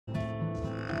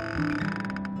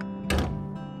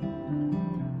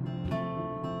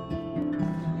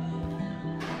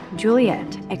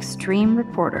Juliet, extreme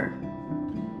reporter.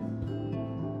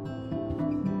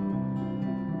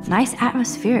 Nice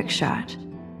atmospheric shot.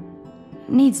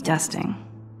 Needs dusting.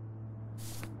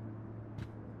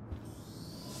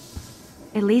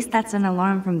 At least that's an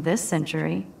alarm from this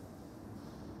century.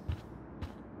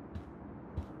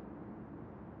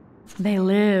 They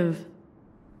live.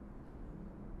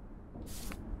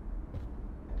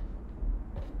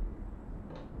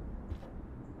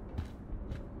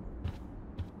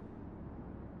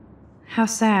 How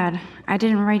sad. I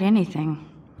didn't write anything.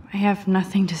 I have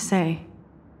nothing to say.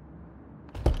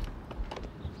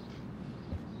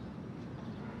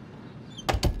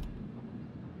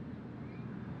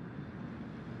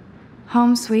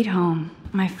 Home sweet home,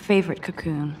 my favorite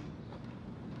cocoon.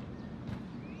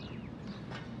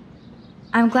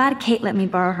 I'm glad Kate let me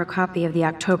borrow her copy of the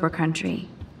October Country.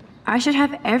 I should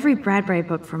have every Bradbury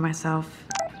book for myself.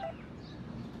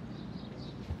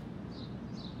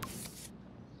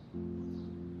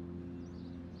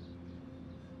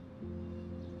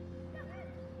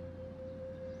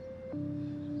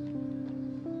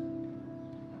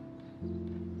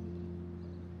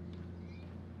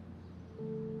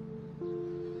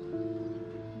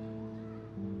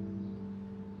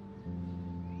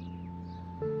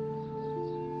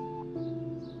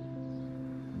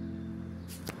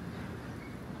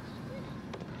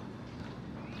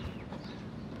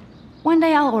 One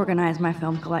day I'll organize my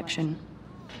film collection.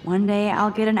 One day I'll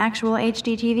get an actual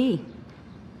HD TV.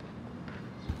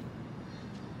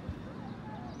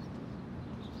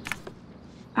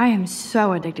 I am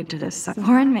so addicted to this stuff.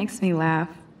 Lauren makes me laugh.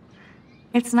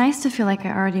 It's nice to feel like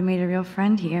I already made a real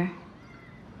friend here.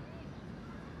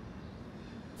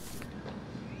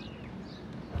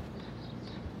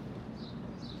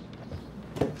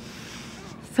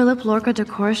 Philip Lorca de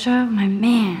Corsia, my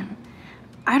man.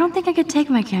 I don't think I could take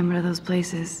my camera to those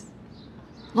places.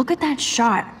 Look at that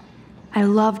shot. I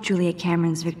love Julia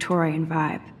Cameron's Victorian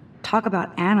vibe. Talk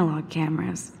about analog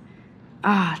cameras.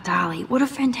 Ah, Dolly, what a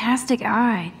fantastic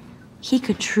eye. He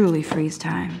could truly freeze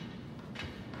time.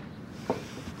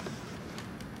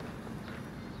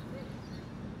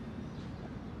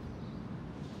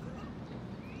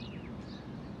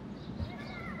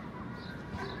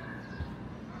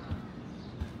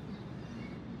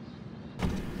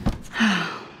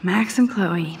 Max and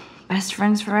Chloe, best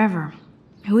friends forever.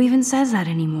 Who even says that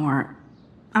anymore?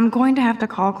 I'm going to have to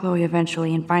call Chloe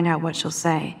eventually and find out what she'll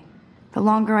say. The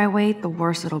longer I wait, the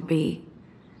worse it'll be.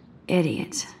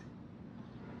 Idiot.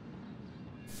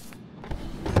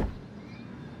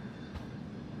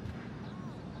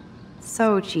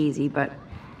 So cheesy, but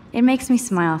it makes me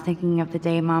smile thinking of the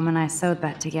day Mom and I sewed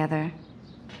that together.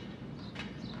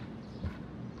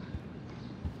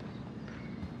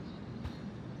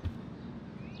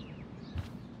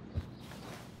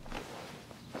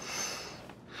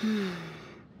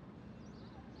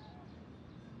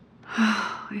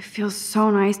 It feels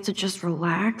so nice to just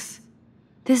relax.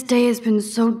 This day has been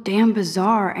so damn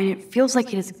bizarre, and it feels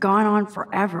like it has gone on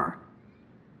forever.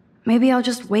 Maybe I'll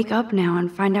just wake up now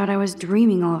and find out I was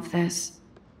dreaming all of this.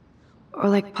 Or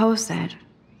like Poe said,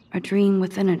 a dream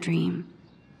within a dream.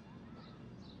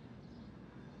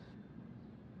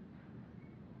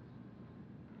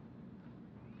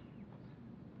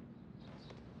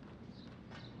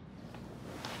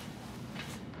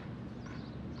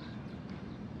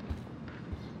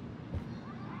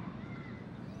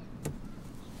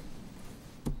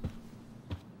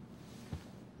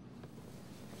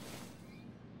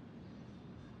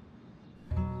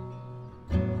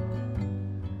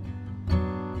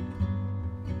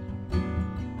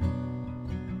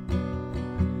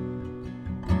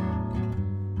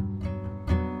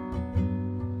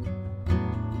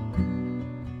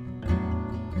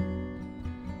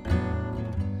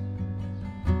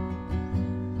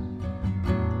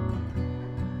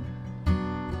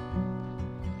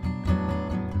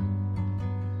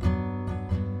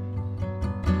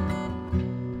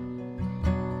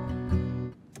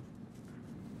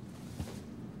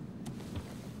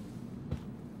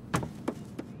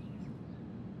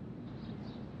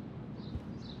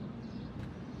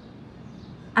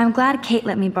 I'm glad Kate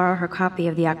let me borrow her copy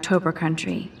of the October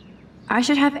Country. I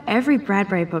should have every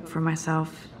Bradbury book for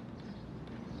myself.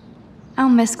 I'll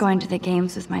miss going to the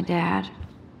games with my dad.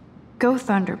 Go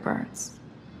Thunderbirds.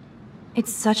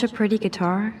 It's such a pretty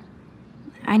guitar.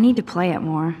 I need to play it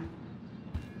more.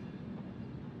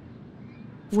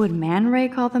 Would Man Ray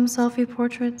call them selfie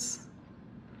portraits?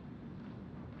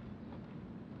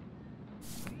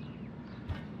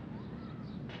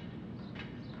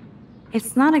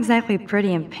 It's not exactly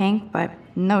pretty and pink, but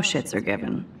no shits are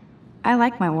given. I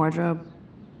like my wardrobe.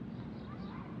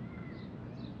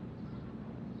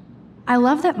 I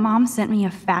love that Mom sent me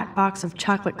a fat box of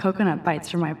chocolate coconut bites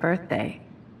for my birthday.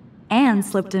 And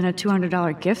slipped in a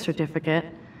 $200 gift certificate.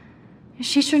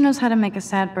 She sure knows how to make a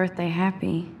sad birthday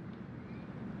happy.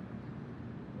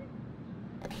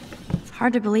 It's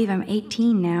hard to believe I'm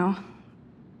 18 now.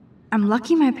 I'm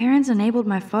lucky my parents enabled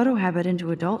my photo habit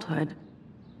into adulthood.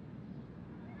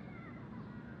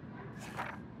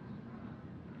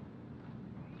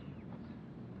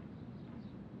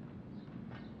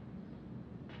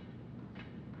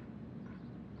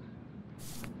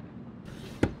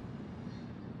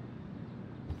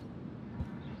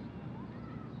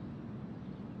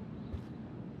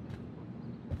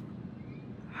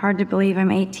 Hard to believe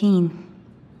I'm 18.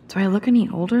 Do I look any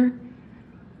older?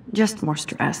 Just more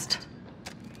stressed.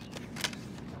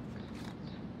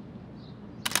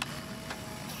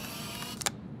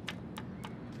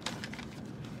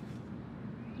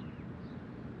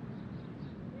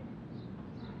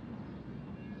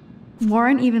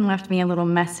 Warren even left me a little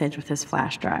message with his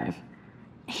flash drive.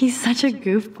 He's such a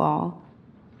goofball.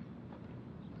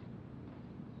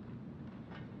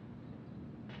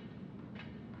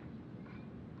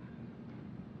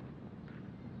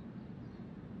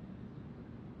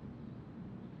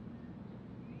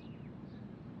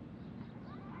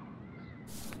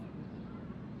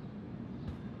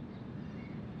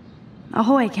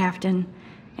 Ahoy, Captain.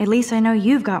 At least I know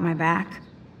you've got my back.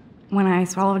 When I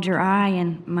swallowed your eye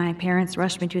and my parents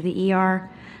rushed me to the ER,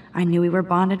 I knew we were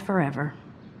bonded forever.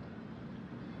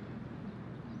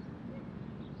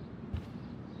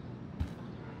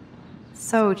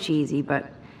 So cheesy,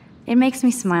 but it makes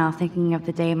me smile thinking of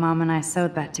the day Mom and I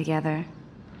sewed that together.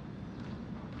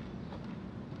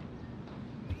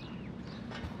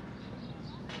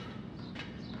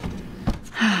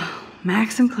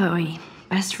 Max and Chloe.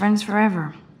 Best friends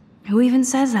forever. Who even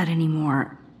says that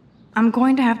anymore? I'm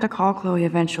going to have to call Chloe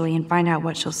eventually and find out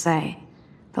what she'll say.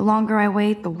 The longer I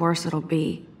wait, the worse it'll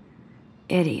be.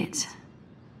 Idiot.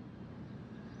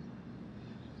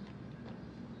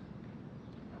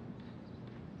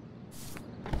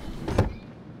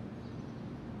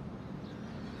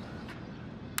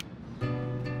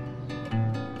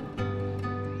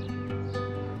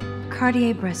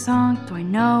 Cartier-Bresson, do I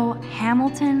know?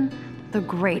 Hamilton? The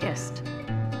greatest.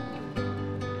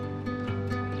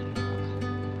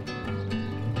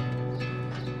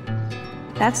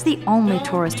 That's the only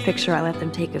tourist picture I let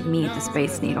them take of me at the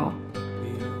Space Needle.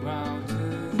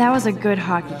 That was a good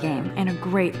hockey game and a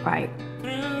great fight.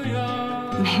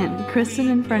 Man, Kristen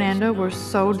and Fernando were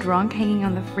so drunk hanging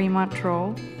on the Fremont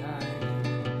Troll.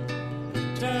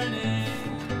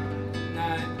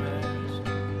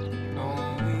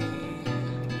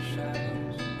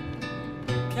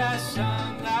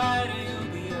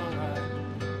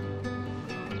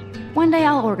 One day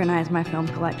I'll organize my film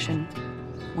collection.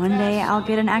 One day I'll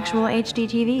get an actual HD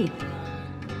TV.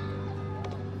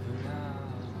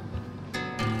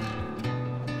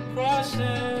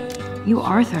 You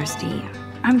are thirsty.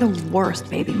 I'm the worst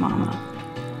baby mama.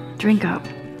 Drink up.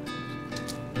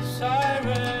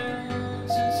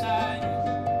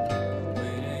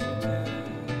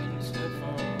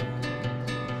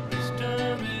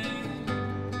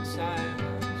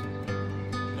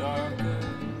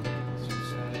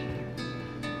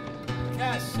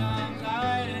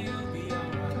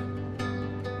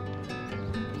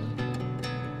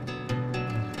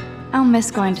 I'll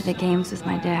miss going to the games with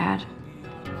my dad.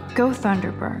 Go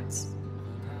Thunderbirds.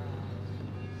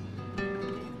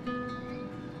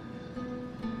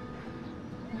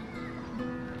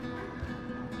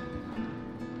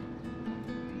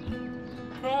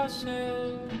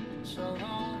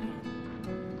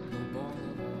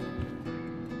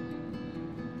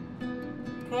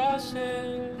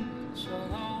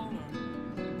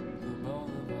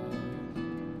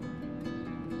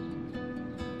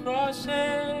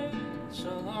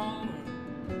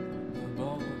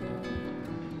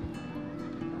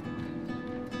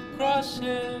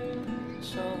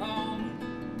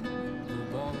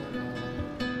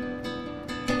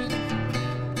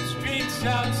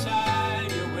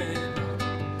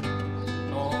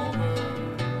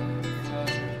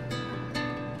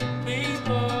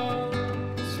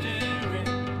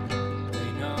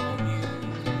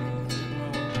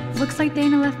 Looks like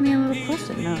Dana left me a little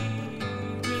post-it note.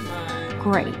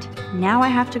 Great. Now I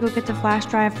have to go get the flash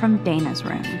drive from Dana's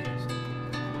room.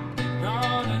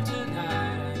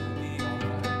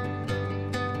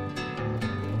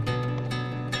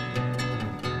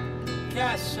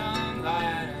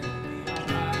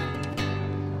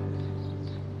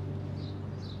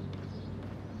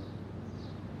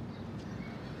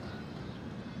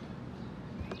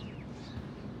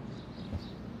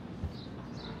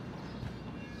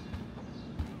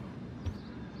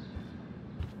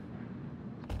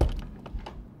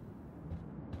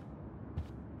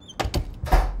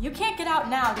 You can't get out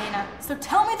now, Dana, so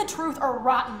tell me the truth or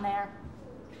rot in there.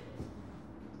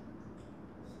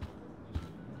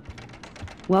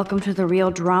 Welcome to the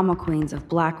real drama queens of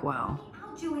Blackwell.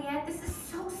 Oh, Juliet, this is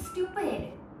so stupid.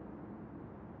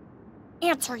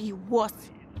 Answer, you wuss.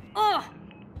 Ugh.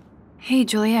 Hey,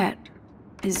 Juliet.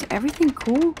 Is everything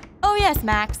cool? Oh yes,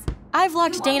 Max. I've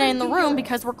locked Dana in the room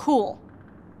because we're cool.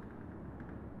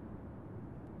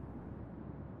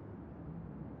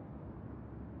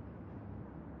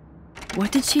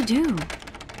 What did she do?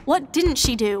 What didn't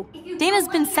she do? Dana's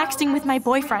been sexting with my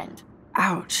boyfriend.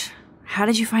 Ouch. How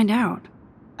did you find out?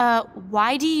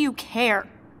 Why do you care?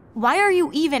 Why are you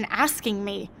even asking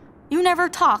me? You never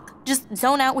talk, just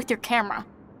zone out with your camera.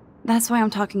 That's why I'm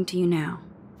talking to you now.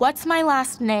 What's my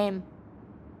last name?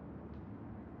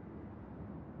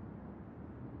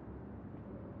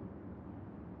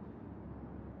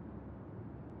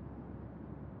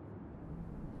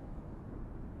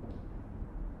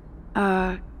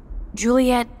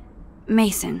 Juliet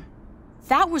Mason.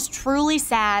 That was truly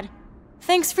sad.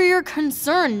 Thanks for your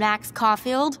concern, Max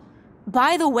Caulfield.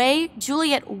 By the way,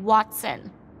 Juliet Watson.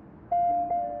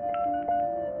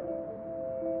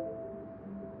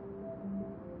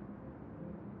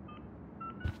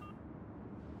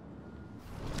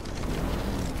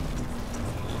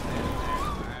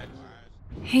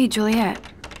 Hey, Juliet.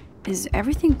 Is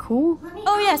everything cool?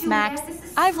 Oh yes, Max.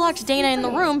 I've locked Dana in the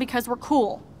room because we're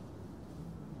cool.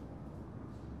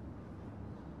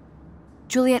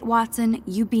 Juliet Watson,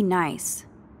 you be nice.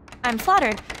 I'm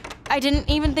flattered. I didn't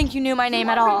even think you knew my name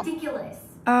at all. Ridiculous.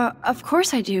 Of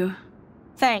course I do.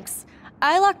 Thanks.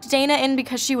 I locked Dana in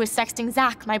because she was sexting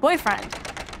Zach, my boyfriend.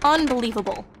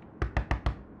 Unbelievable.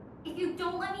 If you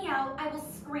don't let me out, I will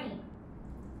scream.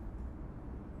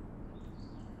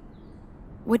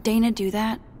 Would Dana do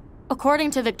that?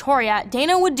 According to Victoria,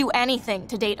 Dana would do anything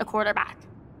to date a quarterback.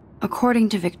 According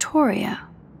to Victoria?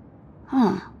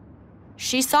 Huh.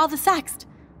 She saw the sext,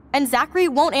 and Zachary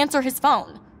won't answer his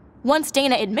phone. Once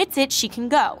Dana admits it, she can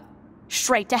go.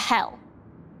 Straight to hell.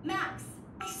 Max,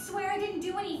 I swear I didn't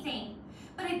do anything.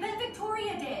 But I bet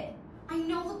Victoria did. I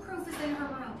know the proof is in her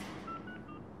room.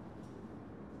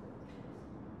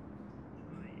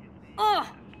 Ugh!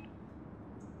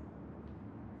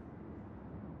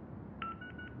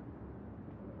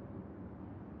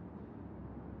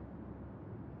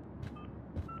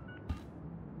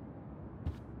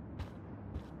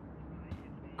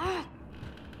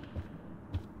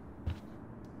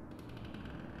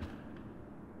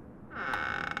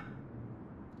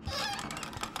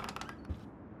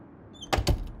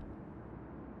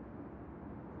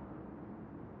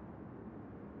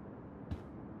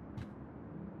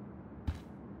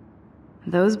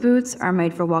 Those boots are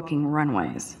made for walking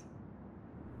runways.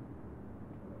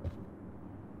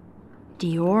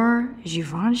 Dior,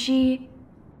 Givenchy.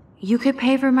 You could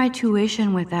pay for my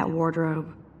tuition with that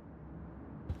wardrobe.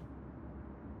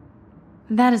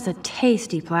 That is a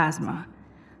tasty plasma.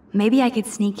 Maybe I could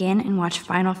sneak in and watch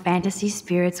Final Fantasy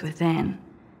Spirits Within.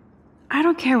 I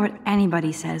don't care what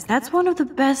anybody says, that's one of the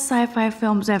best sci-fi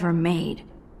films ever made.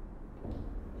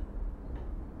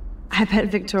 I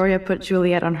bet Victoria put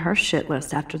Juliet on her shit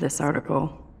list after this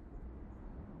article.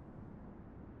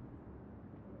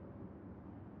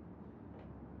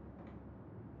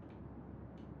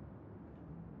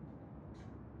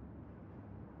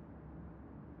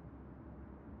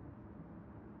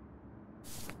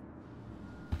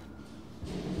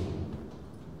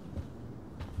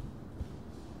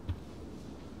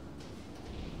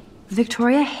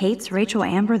 Victoria hates Rachel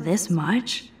Amber this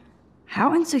much?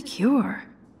 How insecure.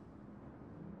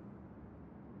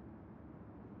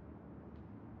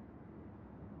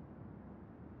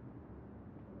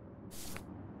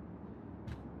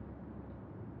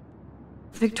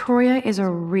 Victoria is a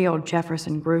real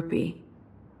Jefferson groupie.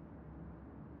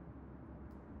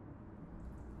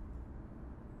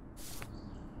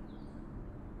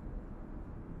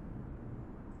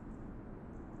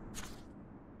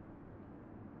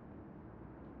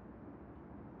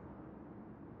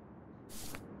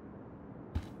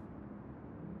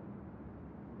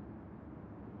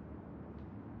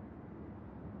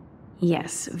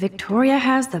 Yes, Victoria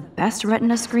has the best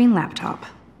Retina screen laptop.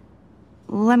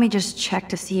 Let me just check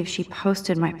to see if she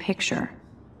posted my picture.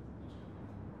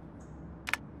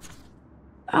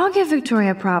 I'll give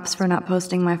Victoria props for not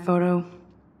posting my photo.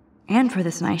 And for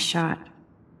this nice shot.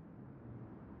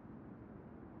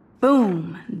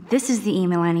 Boom! This is the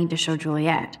email I need to show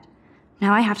Juliet.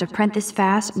 Now I have to print this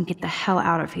fast and get the hell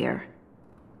out of here.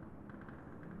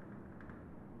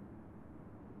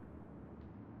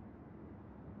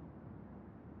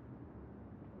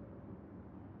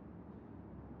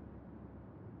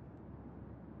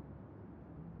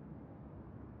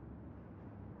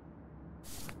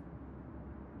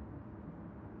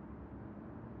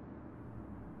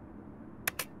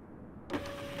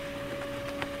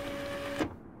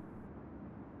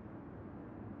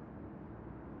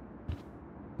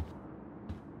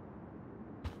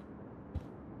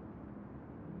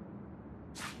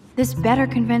 This better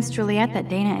convince Juliet that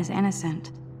Dana is innocent.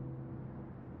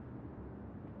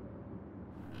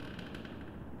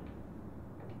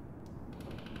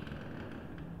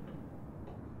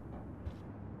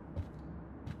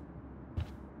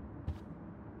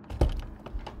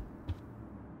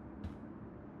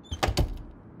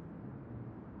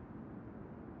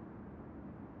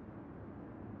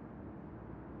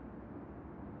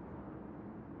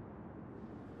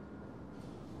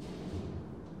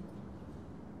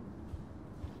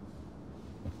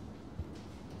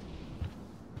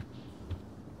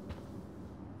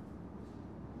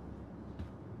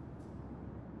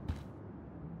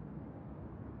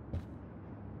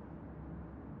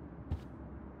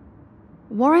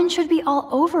 Warren should be all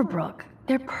over Brooke.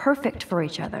 They're perfect for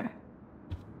each other.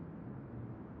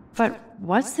 But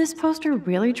what's this poster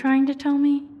really trying to tell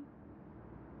me?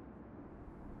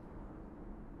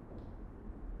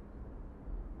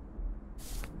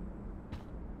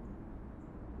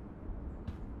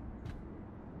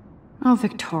 Oh,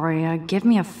 Victoria, give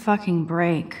me a fucking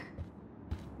break.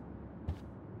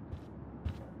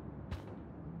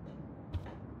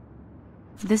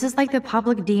 This is like the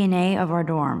public DNA of our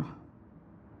dorm.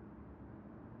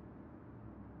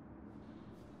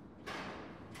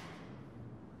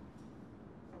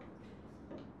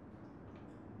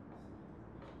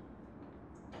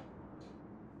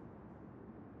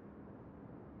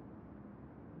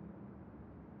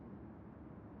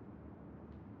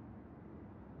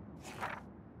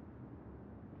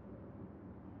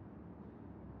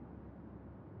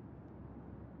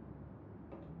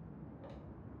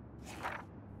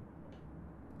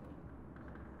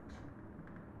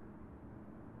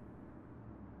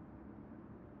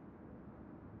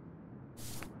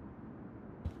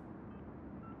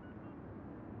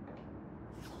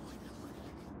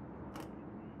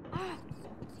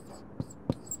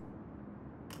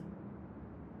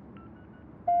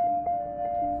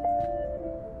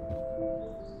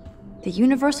 The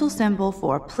universal symbol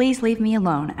for please leave me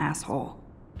alone, asshole.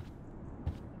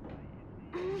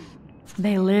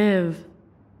 They live.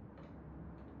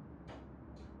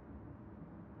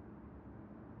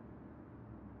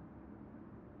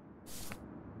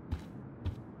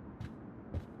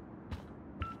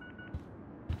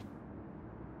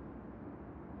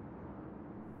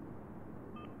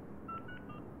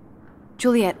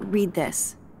 Juliet, read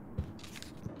this.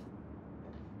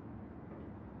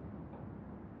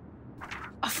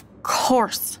 Of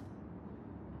course.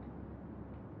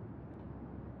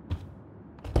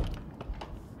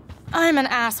 I'm an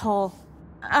asshole.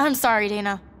 I'm sorry,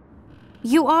 Dana.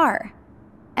 You are.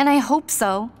 And I hope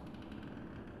so.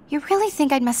 You really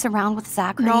think I'd mess around with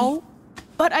Zachary? No,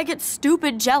 but I get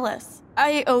stupid jealous.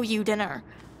 I owe you dinner.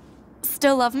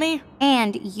 Still love me?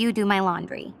 And you do my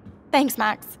laundry. Thanks,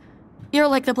 Max. You're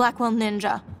like the Blackwell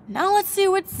Ninja. Now let's see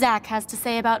what Zach has to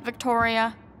say about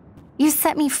Victoria. You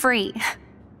set me free.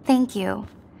 Thank you.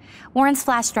 Warren's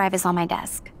flash drive is on my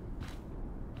desk.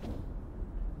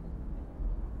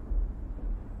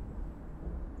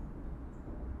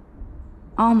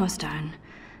 Almost done.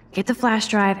 Get the flash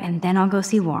drive and then I'll go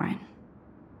see Warren.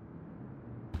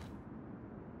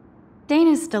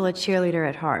 Dana's still a cheerleader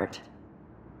at heart.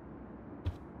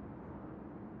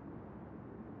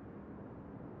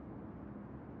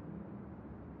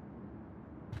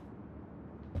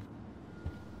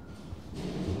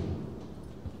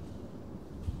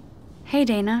 Hey,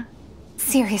 Dana.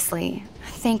 Seriously,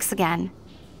 thanks again.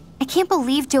 I can't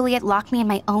believe Juliet locked me in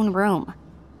my own room.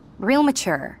 Real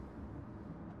mature.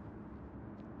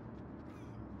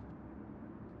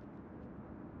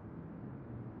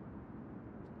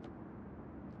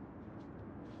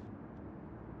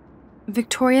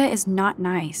 Victoria is not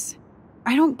nice.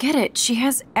 I don't get it. She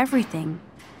has everything.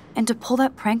 And to pull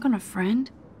that prank on a friend?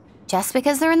 Just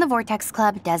because they're in the Vortex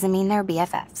Club doesn't mean they're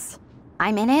BFFs.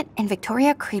 I'm in it, and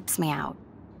Victoria creeps me out.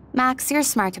 Max, you're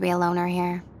smart to be a loner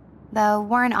here. Though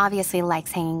Warren obviously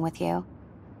likes hanging with you.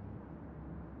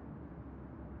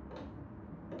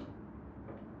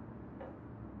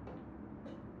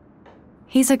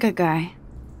 He's a good guy.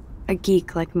 A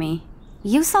geek like me.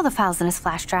 You saw the files in his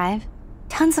flash drive.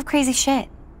 Tons of crazy shit.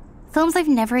 Films I've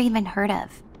never even heard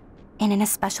of. And in a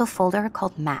special folder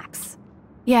called Max.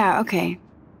 Yeah, okay.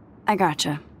 I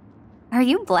gotcha. Are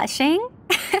you blushing?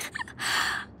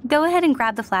 Go ahead and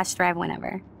grab the flash drive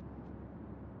whenever.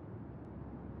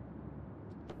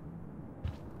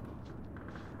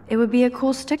 It would be a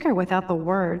cool sticker without the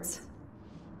words.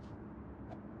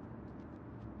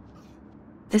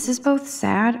 This is both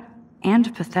sad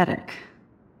and pathetic.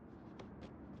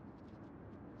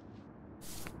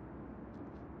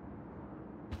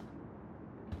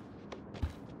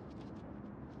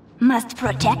 Must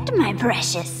protect my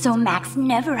precious so Max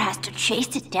never has to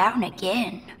chase it down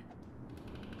again.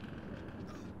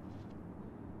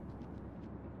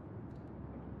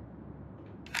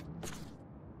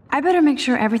 I better make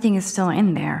sure everything is still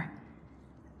in there.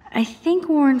 I think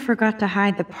Warren forgot to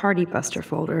hide the Party Buster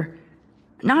folder.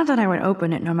 Not that I would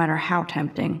open it no matter how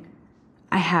tempting.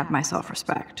 I have my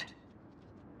self-respect.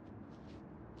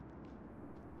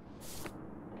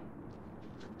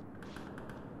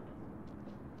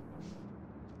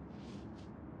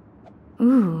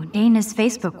 Ooh, Dana's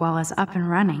Facebook wall is up and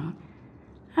running.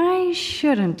 I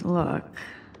shouldn't look.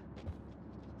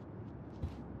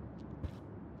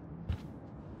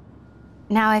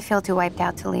 Now I feel too wiped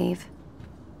out to leave.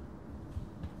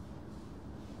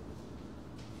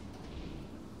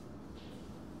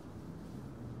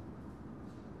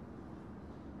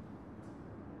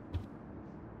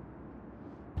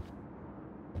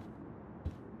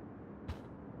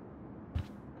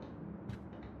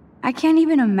 I can't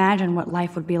even imagine what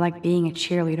life would be like being a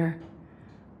cheerleader.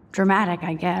 Dramatic,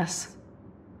 I guess.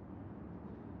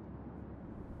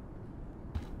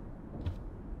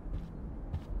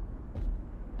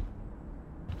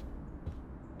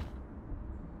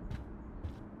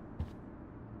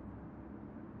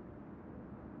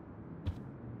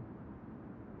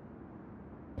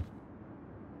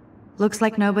 Looks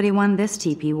like nobody won this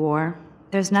TP war.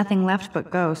 There's nothing left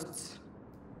but ghosts.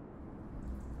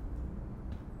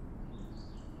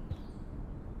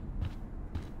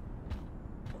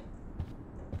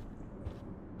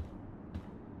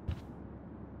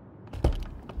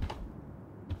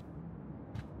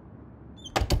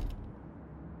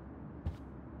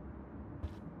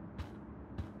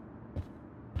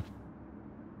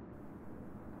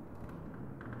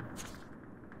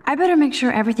 I better make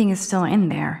sure everything is still in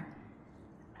there.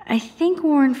 I think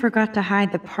Warren forgot to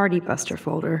hide the Party Buster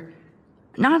folder.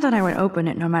 Not that I would open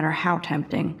it no matter how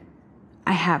tempting.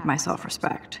 I have my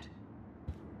self-respect.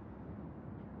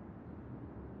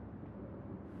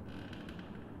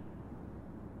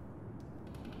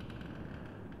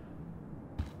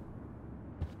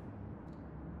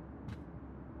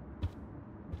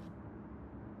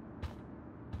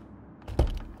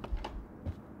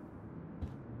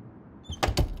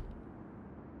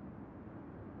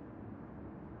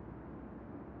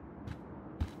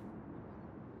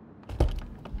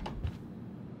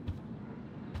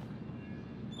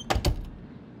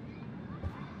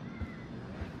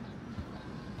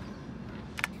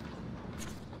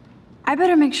 I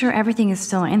better make sure everything is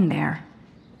still in there.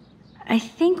 I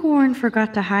think Warren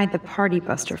forgot to hide the Party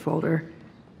Buster folder.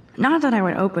 Not that I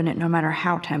would open it no matter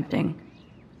how tempting.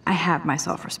 I have my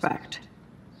self-respect.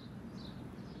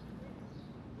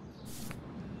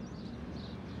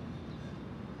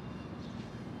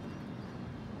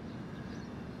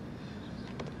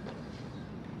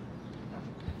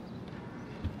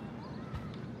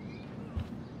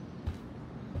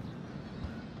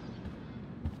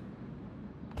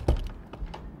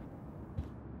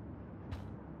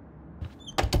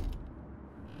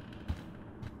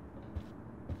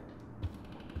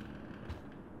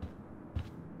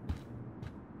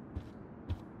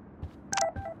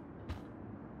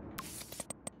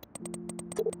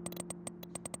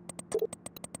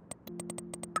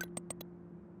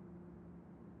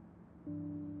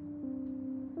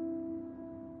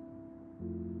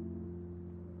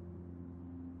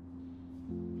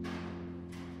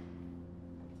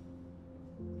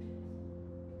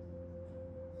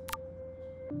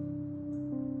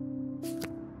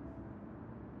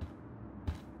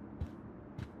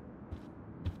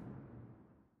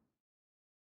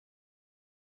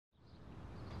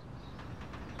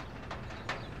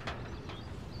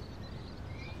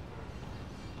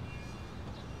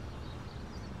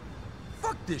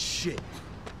 Fuck this shit.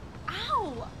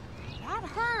 Ow! That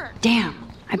hurt. Damn,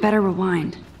 I better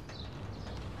rewind.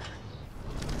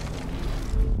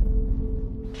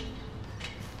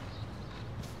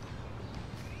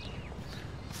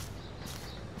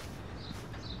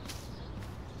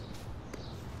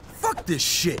 Fuck this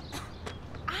shit.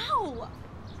 Ow!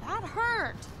 That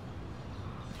hurt.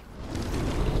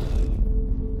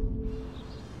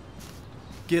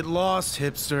 Get lost,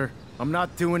 hipster. I'm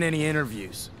not doing any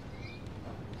interviews.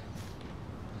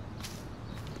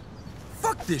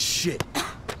 Fuck this shit.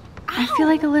 I feel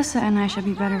like Alyssa and I should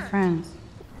be better friends.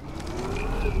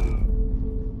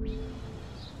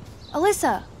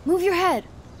 Alyssa, move your head.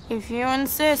 If you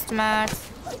insist, Max.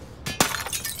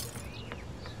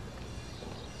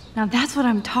 Now that's what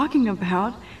I'm talking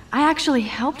about. I actually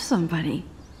helped somebody.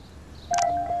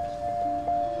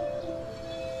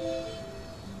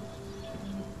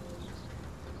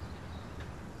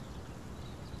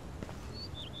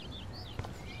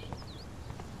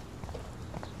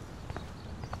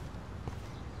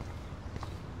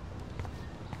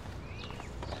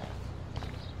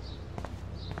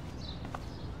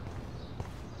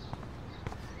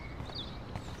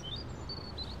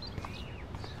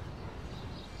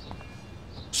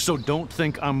 So don't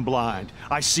think I'm blind.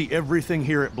 I see everything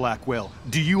here at Blackwell.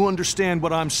 Do you understand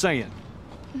what I'm saying?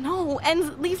 No,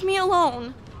 and leave me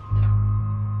alone.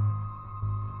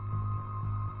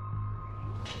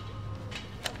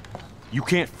 You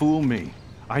can't fool me.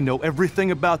 I know everything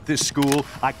about this school.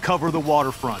 I cover the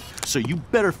waterfront. So you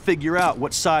better figure out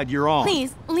what side you're on.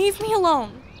 Please, leave me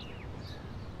alone.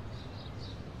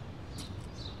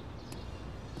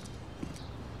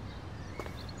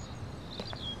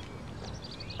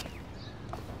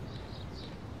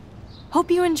 Hope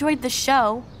you enjoyed the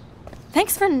show.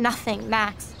 Thanks for nothing,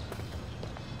 Max.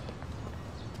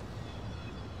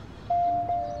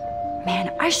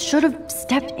 Man, I should have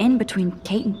stepped in between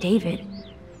Kate and David.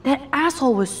 That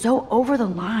asshole was so over the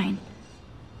line.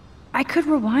 I could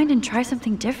rewind and try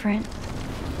something different.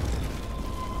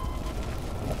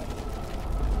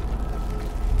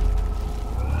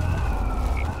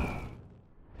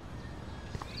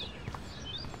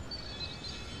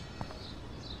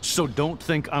 So don't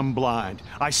think I'm blind.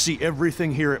 I see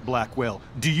everything here at Blackwell.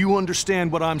 Do you understand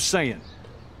what I'm saying?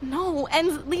 No,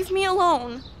 and leave me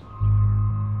alone.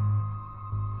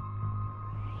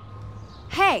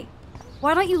 Hey,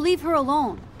 why don't you leave her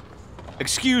alone?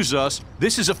 Excuse us,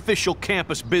 this is official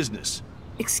campus business.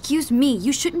 Excuse me,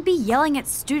 you shouldn't be yelling at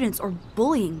students or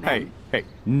bullying them. Hey,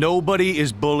 nobody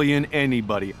is bullying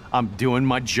anybody. I'm doing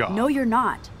my job. No, you're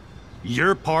not.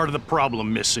 You're part of the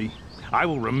problem, Missy. I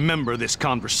will remember this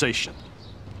conversation.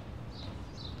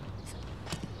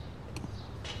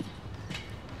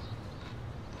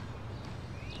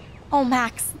 Oh,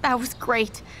 Max, that was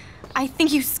great. I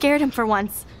think you scared him for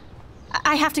once.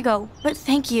 I have to go, but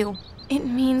thank you. It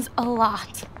means a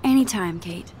lot. Anytime,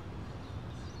 Kate.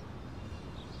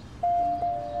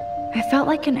 I felt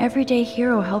like an everyday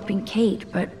hero helping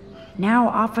Kate, but now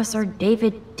Officer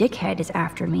David Dickhead is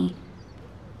after me.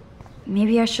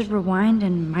 Maybe I should rewind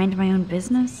and mind my own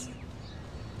business?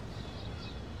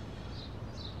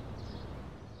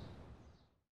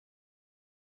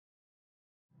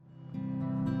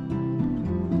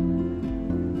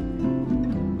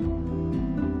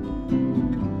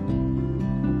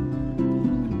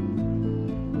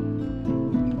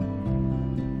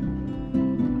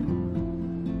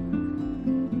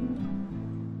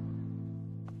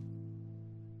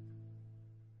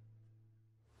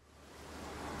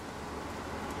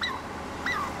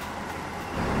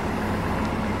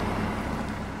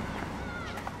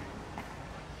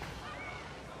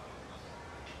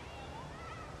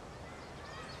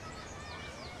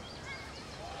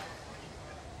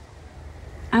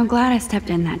 I'm glad I stepped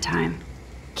in that time.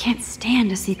 Can't stand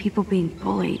to see people being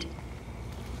bullied.